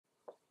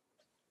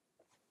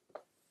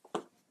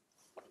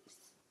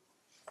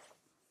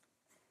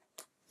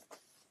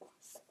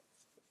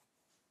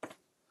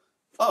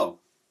Oh,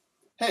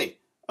 hey.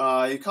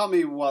 You caught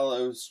me while I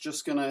was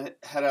just gonna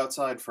head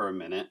outside for a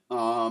minute.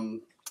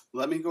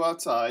 Let me go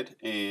outside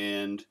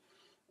and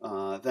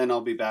then I'll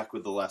be back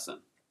with the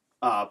lesson.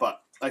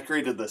 But I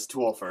created this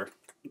tool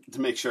to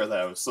make sure that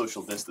I was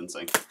social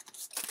distancing.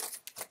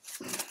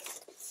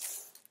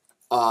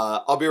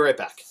 I'll be right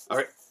back. All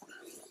right.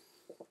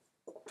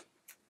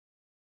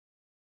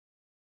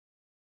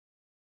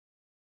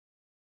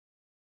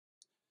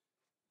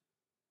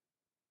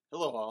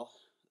 Hello, all.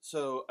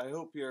 So, I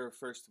hope your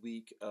first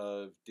week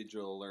of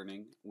digital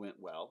learning went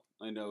well.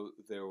 I know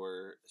there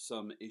were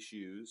some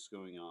issues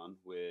going on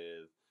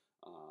with,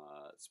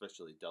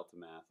 especially Delta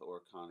Math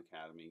or Khan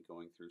Academy,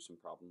 going through some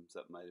problems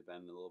that might have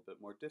been a little bit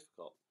more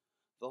difficult.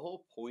 The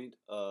whole point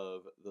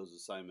of those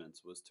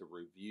assignments was to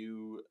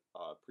review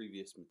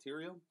previous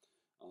material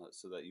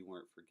so that you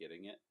weren't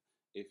forgetting it.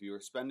 If you were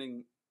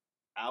spending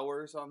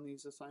hours on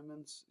these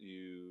assignments,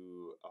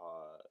 you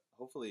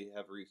hopefully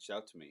have reached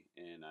out to me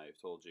and I've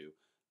told you,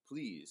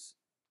 please,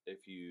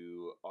 if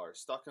you are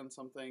stuck on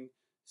something,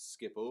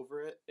 skip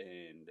over it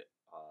and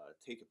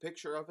take a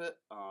picture of it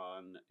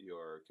on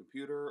your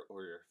computer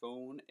or your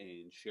phone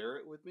and share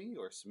it with me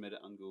or submit it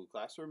on Google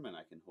Classroom and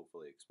I can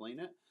hopefully explain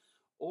it.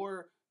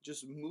 Or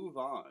just move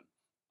on.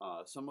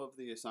 Some of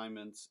the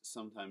assignments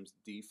sometimes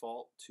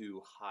default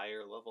to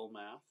higher level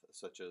math,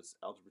 such as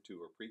Algebra 2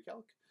 or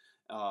Pre-Calc,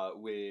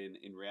 when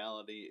in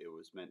reality it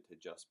was meant to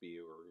just be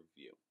a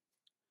review.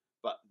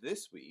 But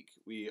this week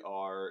we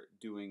are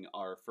doing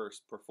our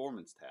first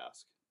performance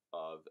task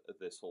of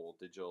this whole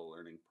digital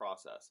learning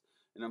process,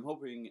 and I'm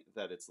hoping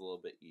that it's a little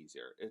bit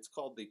easier. It's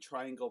called the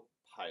triangle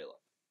pilot.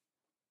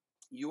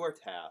 You are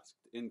tasked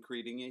in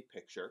creating a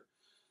picture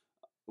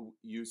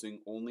using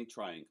only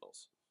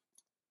triangles.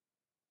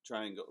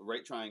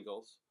 Right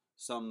triangles.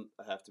 Some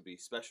have to be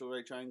special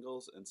right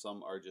triangles, and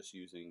some are just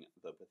using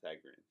the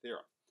Pythagorean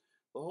theorem.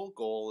 The whole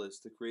goal is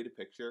to create a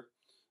picture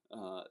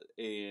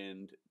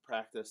and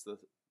practice the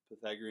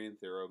Pythagorean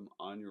theorem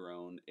on your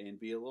own and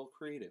be a little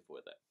creative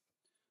with it.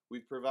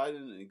 We've provided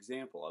an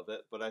example of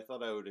it, but I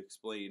thought I would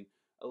explain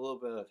a little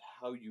bit of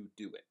how you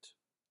do it.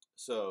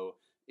 So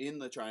in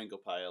the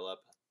triangle pileup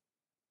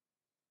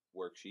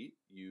worksheet,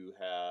 you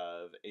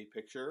have a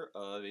picture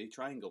of a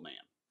triangle man.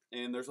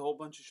 And there's a whole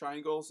bunch of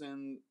triangles,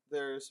 and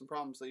there's some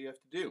problems that you have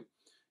to do.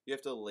 You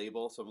have to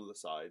label some of the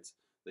sides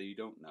that you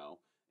don't know,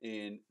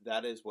 and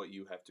that is what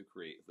you have to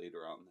create later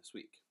on this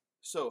week.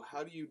 So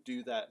how do you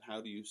do that?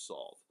 How do you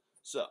solve?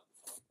 So,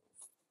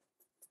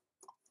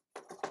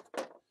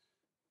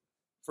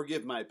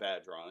 forgive my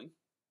bad drawing,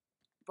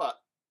 but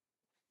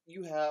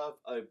you have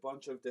a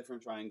bunch of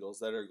different triangles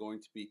that are going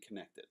to be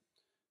connected.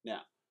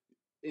 Now,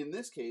 in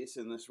this case,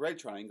 in this right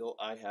triangle,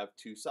 I have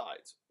two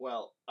sides.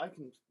 Well, I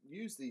can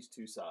use these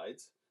two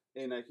sides,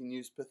 and I can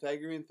use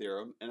Pythagorean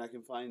theorem, and I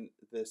can find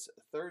this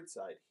third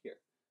side here.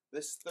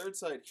 This third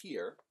side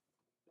here,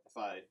 if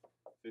I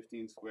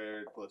 15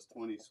 squared plus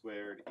 20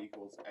 squared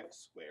equals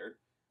x squared,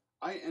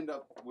 I end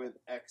up with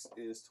x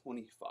is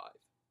 25.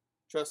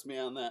 Trust me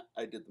on that,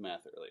 I did the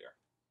math earlier.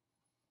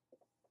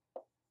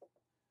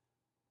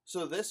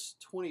 So this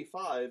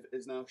 25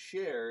 is now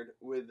shared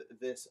with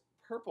this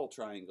purple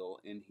triangle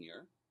in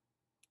here.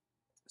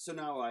 So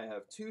now I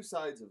have two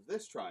sides of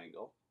this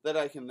triangle that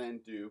I can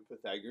then do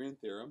Pythagorean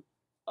theorem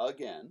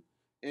again,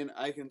 and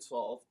I can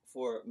solve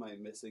for my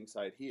missing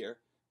side here.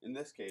 In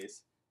this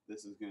case,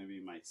 this is going to be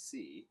my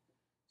c.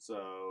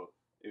 So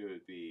it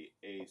would be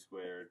a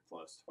squared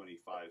plus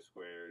 25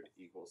 squared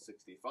equals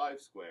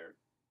 65 squared.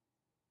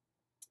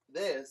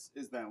 This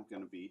is now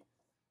going to be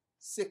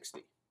 60.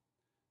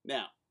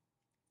 Now,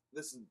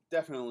 this is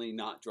definitely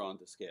not drawn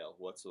to scale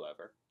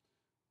whatsoever.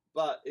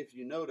 But if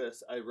you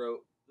notice, I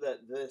wrote that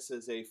this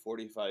is a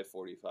 45,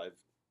 45,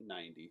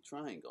 90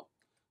 triangle.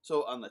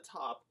 So on the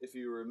top, if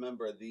you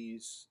remember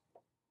these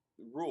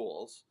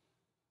rules,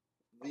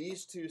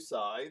 these two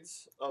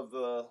sides of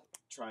the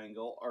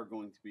triangle are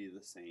going to be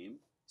the same.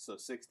 So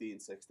 60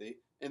 and 60.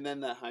 And then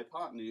the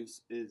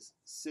hypotenuse is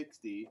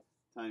 60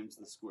 times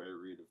the square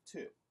root of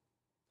 2.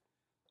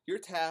 Your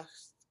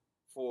task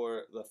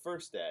for the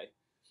first day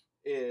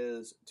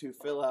is to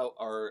fill out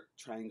our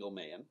triangle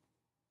man,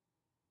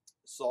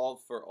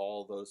 solve for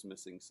all those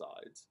missing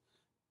sides,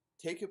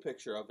 take a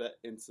picture of it,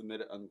 and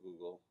submit it on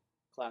Google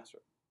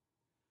Classroom.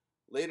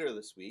 Later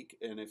this week,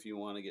 and if you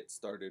want to get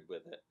started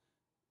with it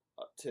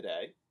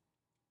today,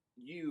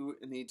 you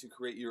need to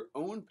create your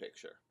own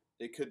picture.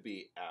 It could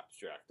be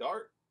abstract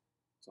art,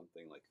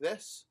 something like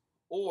this,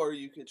 or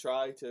you could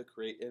try to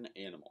create an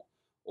animal,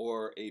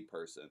 or a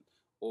person,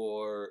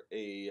 or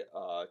a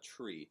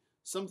tree,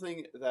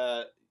 something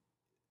that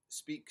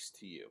speaks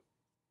to you.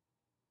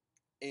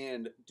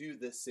 And do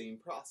this same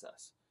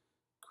process.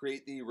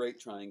 Create the right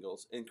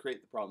triangles and create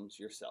the problems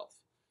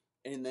yourself.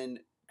 And then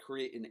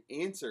create an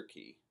answer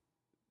key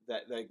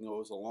that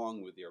goes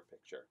along with your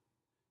picture.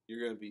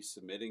 You're going to be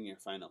submitting your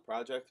final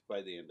project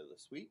by the end of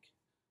this week.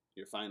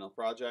 Your final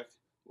project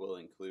will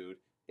include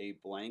a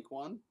blank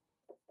one,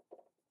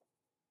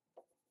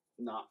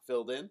 not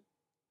filled in,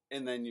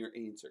 and then your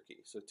answer key.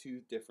 So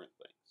two different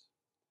things.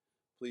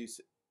 Please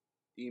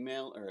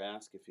email or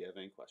ask if you have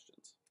any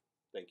questions.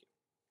 Thank you.